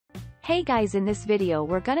Hey guys, in this video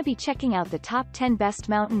we're gonna be checking out the top 10 best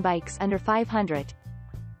mountain bikes under 500.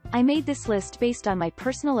 I made this list based on my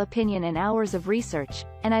personal opinion and hours of research,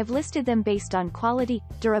 and I've listed them based on quality,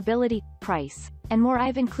 durability, price, and more.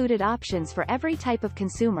 I've included options for every type of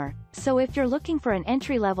consumer, so if you're looking for an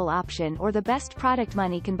entry-level option or the best product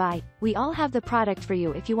money can buy, we all have the product for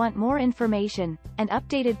you. If you want more information and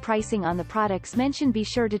updated pricing on the products mentioned, be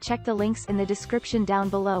sure to check the links in the description down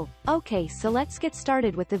below. Okay, so let's get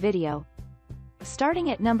started with the video. Starting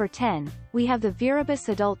at number 10, we have the Viribus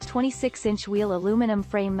Adult 26-inch wheel aluminum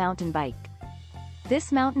frame mountain bike.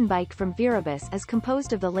 This mountain bike from Viribus is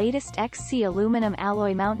composed of the latest XC aluminum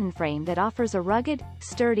alloy mountain frame that offers a rugged,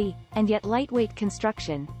 sturdy, and yet lightweight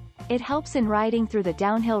construction. It helps in riding through the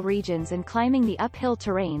downhill regions and climbing the uphill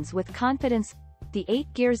terrains with confidence. The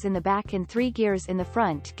 8 gears in the back and 3 gears in the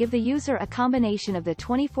front give the user a combination of the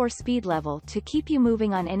 24 speed level to keep you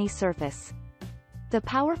moving on any surface. The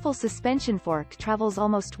powerful suspension fork travels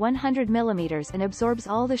almost 100 mm and absorbs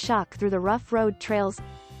all the shock through the rough road trails.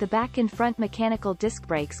 The back and front mechanical disc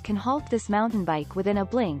brakes can halt this mountain bike within a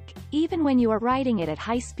blink, even when you are riding it at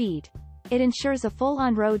high speed. It ensures a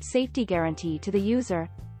full-on road safety guarantee to the user.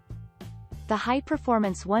 The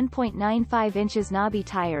high-performance 1.95 inches knobby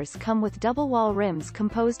tires come with double-wall rims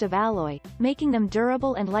composed of alloy, making them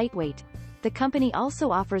durable and lightweight. The company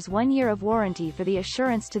also offers 1 year of warranty for the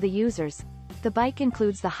assurance to the users. The bike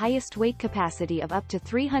includes the highest weight capacity of up to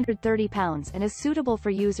 330 pounds and is suitable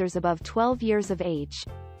for users above 12 years of age.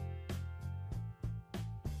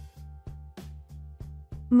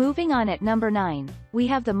 Moving on, at number 9, we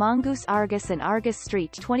have the Mongoose Argus and Argus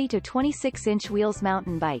Street 20 to 26-inch wheels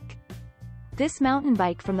mountain bike. This mountain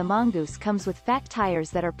bike from the Mongoose comes with fat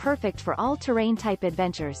tires that are perfect for all-terrain type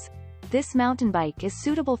adventures. This mountain bike is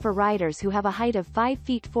suitable for riders who have a height of 5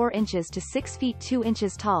 feet 4 inches to 6 feet 2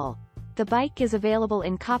 inches tall. The bike is available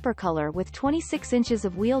in copper color with 26 inches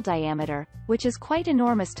of wheel diameter, which is quite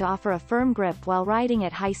enormous to offer a firm grip while riding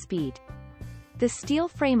at high speed. The steel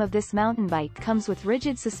frame of this mountain bike comes with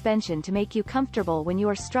rigid suspension to make you comfortable when you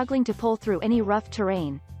are struggling to pull through any rough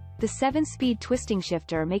terrain. The 7-speed twisting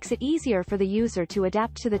shifter makes it easier for the user to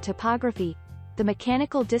adapt to the topography. The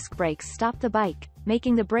mechanical disc brakes stop the bike,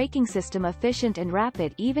 making the braking system efficient and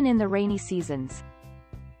rapid even in the rainy seasons.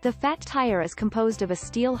 The fat tire is composed of a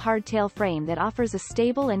steel hardtail frame that offers a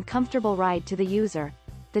stable and comfortable ride to the user.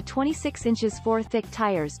 The 26 inches 4 thick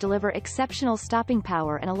tires deliver exceptional stopping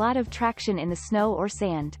power and a lot of traction in the snow or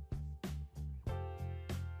sand.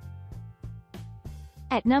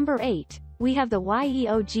 At number 8, we have the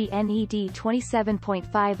YEOGNED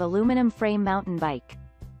 27.5 aluminum frame mountain bike.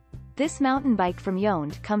 This mountain bike from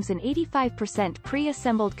YEOGNED comes in 85%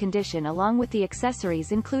 pre-assembled condition along with the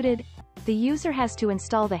accessories included. The user has to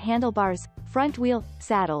install the handlebars, front wheel,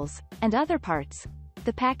 saddles, and other parts.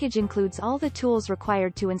 The package includes all the tools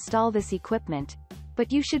required to install this equipment,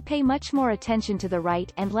 but you should pay much more attention to the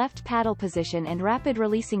right and left paddle position and rapid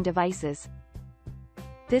releasing devices.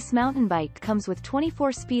 This mountain bike comes with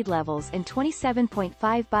 24 speed levels and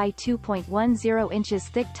 27.5 by 2.10 inches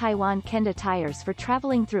thick Taiwan Kenda tires for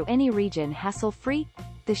traveling through any region hassle-free.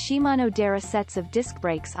 The Shimano Dera sets of disc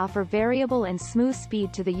brakes offer variable and smooth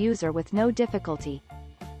speed to the user with no difficulty.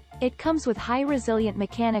 It comes with high resilient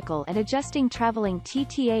mechanical and adjusting traveling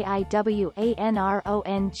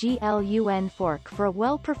TTAIWANRONGLUN fork for a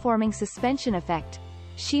well-performing suspension effect.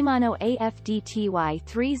 Shimano AFDTY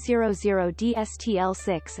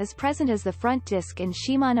 300DSTL6 is present as the front disc and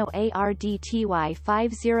Shimano ARDTY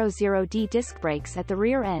 500D disc brakes at the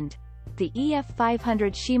rear end. The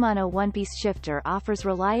EF500 Shimano one-piece shifter offers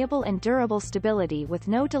reliable and durable stability with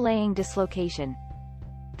no delaying dislocation.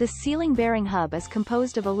 The ceiling bearing hub is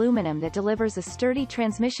composed of aluminum that delivers a sturdy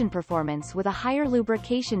transmission performance with a higher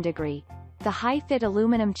lubrication degree. The high-fit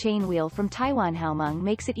aluminum chain wheel from Taiwan Haomeng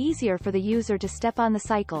makes it easier for the user to step on the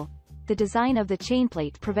cycle. The design of the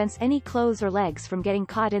chainplate prevents any clothes or legs from getting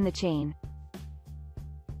caught in the chain.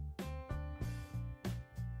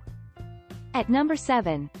 At number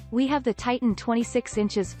 7, we have the Titan 26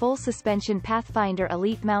 inches full suspension Pathfinder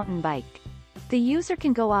Elite mountain bike. The user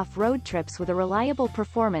can go off-road trips with a reliable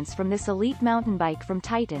performance from this elite mountain bike from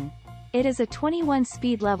Titan. It is a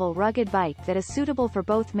 21-speed level rugged bike that is suitable for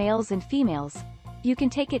both males and females. You can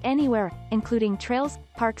take it anywhere, including trails,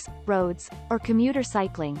 parks, roads, or commuter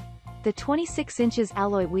cycling. The 26 inches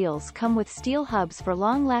alloy wheels come with steel hubs for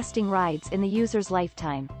long-lasting rides in the user's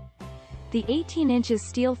lifetime. The 18 inches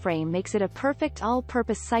steel frame makes it a perfect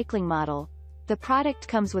all-purpose cycling model. The product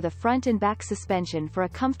comes with a front and back suspension for a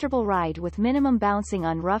comfortable ride with minimum bouncing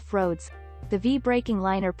on rough roads. The V-braking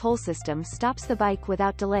liner pull system stops the bike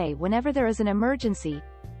without delay whenever there is an emergency.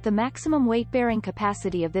 The maximum weight-bearing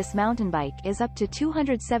capacity of this mountain bike is up to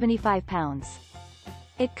 275 pounds.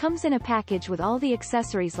 It comes in a package with all the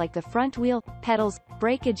accessories like the front wheel, pedals,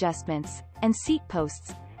 brake adjustments, and seat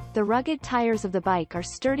posts. The rugged tires of the bike are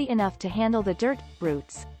sturdy enough to handle the dirt,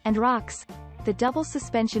 roots, and rocks. The double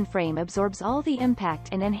suspension frame absorbs all the impact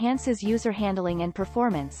and enhances user handling and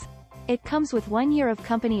performance. It comes with 1 year of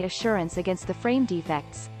company assurance against the frame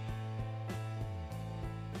defects.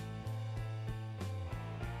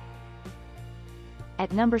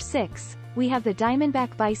 At number 6, we have the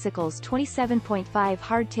Diamondback Bicycle's 27.5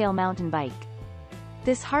 Hardtail mountain bike.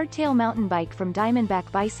 This hardtail mountain bike from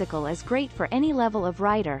Diamondback Bicycle is great for any level of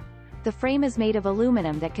rider. The frame is made of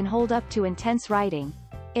aluminum that can hold up to intense riding.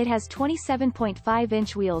 It has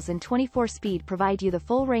 27.5-inch wheels and 24-speed provide you the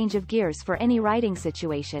full range of gears for any riding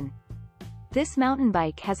situation. This mountain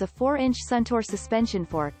bike has a 4-inch Suntour suspension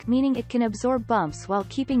fork, meaning it can absorb bumps while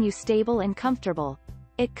keeping you stable and comfortable.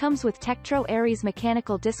 It comes with Tektro Aries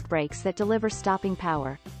mechanical disc brakes that deliver stopping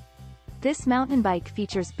power. This mountain bike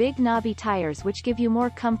features big knobby tires which give you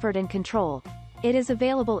more comfort and control. It is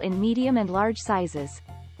available in medium and large sizes.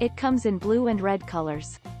 It comes in blue and red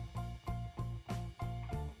colors.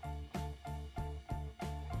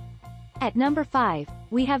 At number 5,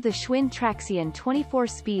 we have the Schwinn Traxion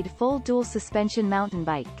 24-speed full dual suspension mountain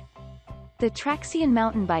bike. The Traxion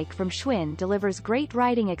mountain bike from Schwinn delivers great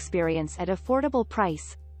riding experience at affordable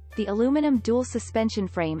price. The aluminum dual suspension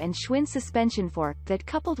frame and Schwinn suspension fork that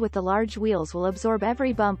coupled with the large wheels will absorb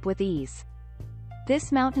every bump with ease.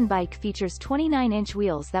 This mountain bike features 29-inch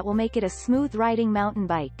wheels that will make it a smooth riding mountain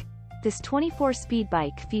bike. This 24-speed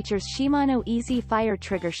bike features Shimano Easy Fire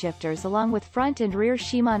trigger shifters along with front and rear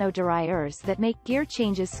Shimano derailleurs that make gear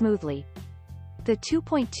changes smoothly. The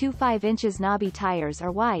 2.25 inches knobby tires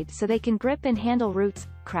are wide so they can grip and handle roots,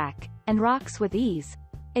 crack, and rocks with ease.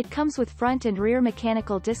 It comes with front and rear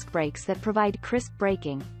mechanical disc brakes that provide crisp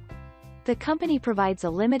braking. The company provides a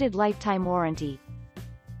limited lifetime warranty.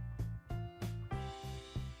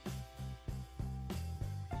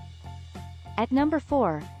 At number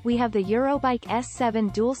 4, we have the EUROBIKE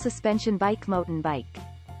S7 dual suspension bike mountain bike.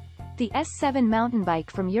 The S7 mountain bike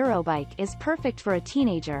from EUROBIKE is perfect for a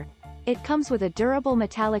teenager. It comes with a durable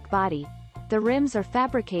metallic body. The rims are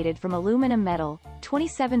fabricated from aluminum metal,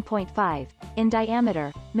 27.5 in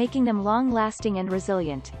diameter, making them long-lasting and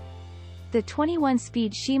resilient. The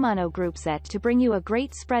 21-speed Shimano group set to bring you a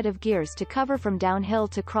great spread of gears to cover from downhill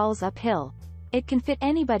to crawls uphill. It can fit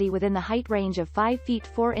anybody within the height range of 5 feet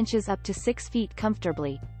 4 inches up to 6 feet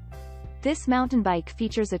comfortably. This mountain bike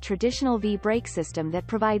features a traditional V-brake system that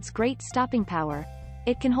provides great stopping power.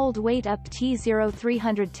 It can hold weight up to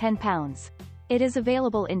 310 pounds. It is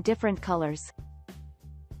available in different colors.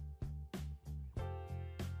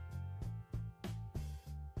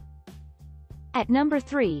 At number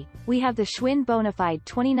 3, we have the Schwinn Bonafide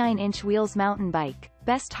 29-inch wheels mountain bike,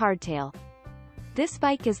 best hardtail. This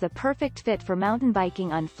bike is the perfect fit for mountain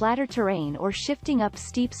biking on flatter terrain or shifting up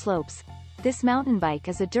steep slopes. This mountain bike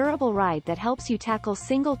is a durable ride that helps you tackle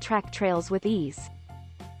single-track trails with ease.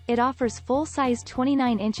 It offers full-size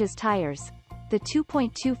 29 inches tires. The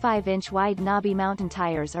 2.25-inch wide knobby mountain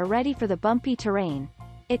tires are ready for the bumpy terrain.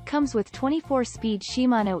 It comes with 24-speed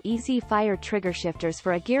Shimano Easy Fire trigger shifters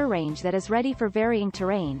for a gear range that is ready for varying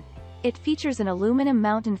terrain. It features an aluminum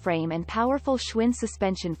mountain frame and powerful Schwinn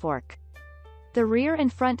suspension fork. The rear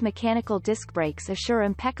and front mechanical disc brakes assure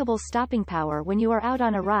impeccable stopping power when you are out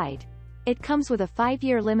on a ride. It comes with a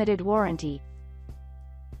 5-year limited warranty.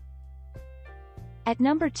 At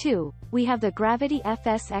number 2, we have the Gravity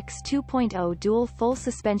FSX 2.0 dual full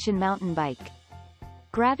suspension mountain bike.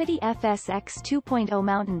 Gravity FSX 2.0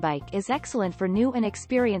 mountain bike is excellent for new and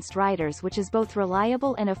experienced riders, which is both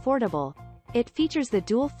reliable and affordable. It features the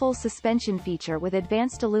dual full suspension feature with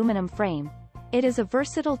advanced aluminum frame. It is a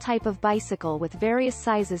versatile type of bicycle with various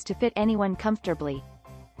sizes to fit anyone comfortably.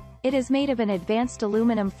 It is made of an advanced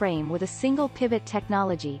aluminum frame with a single pivot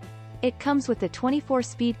technology. It comes with the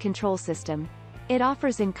 24-speed control system. It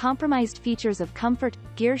offers uncompromised features of comfort,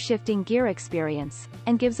 gear shifting gear experience,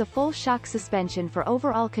 and gives a full shock suspension for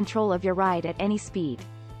overall control of your ride at any speed.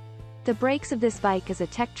 The brakes of this bike is a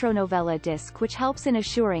Tektro Novella disc which helps in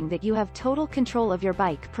assuring that you have total control of your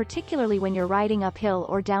bike, particularly when you're riding uphill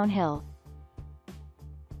or downhill.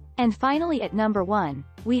 And finally at number 1,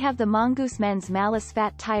 we have the Mongoose Men's Malus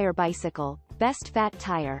Fat Tire Bicycle, best fat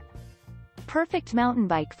tire. Perfect mountain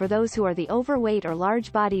bike for those who are the overweight or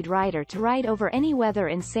large-bodied rider to ride over any weather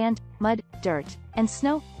in sand, mud, dirt, and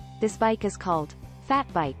snow. This bike is called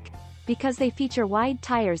Fat Bike because they feature wide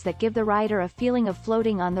tires that give the rider a feeling of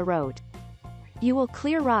floating on the road. You will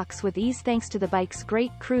clear rocks with ease thanks to the bike's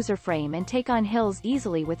great cruiser frame and take on hills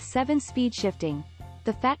easily with 7-speed shifting.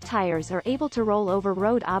 The fat tires are able to roll over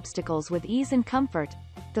road obstacles with ease and comfort.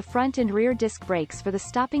 The front and rear disc brakes for the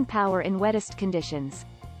stopping power in wettest conditions.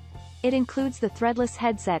 It includes the threadless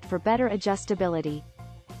headset for better adjustability.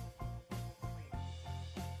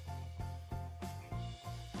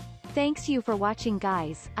 Thanks you for watching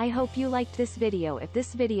guys, I hope you liked this video. If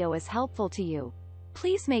this video is helpful to you,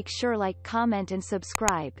 please make sure like, comment and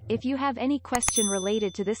subscribe. If you have any question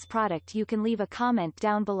related to this product you can leave a comment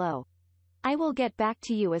down below. I will get back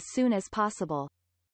to you as soon as possible.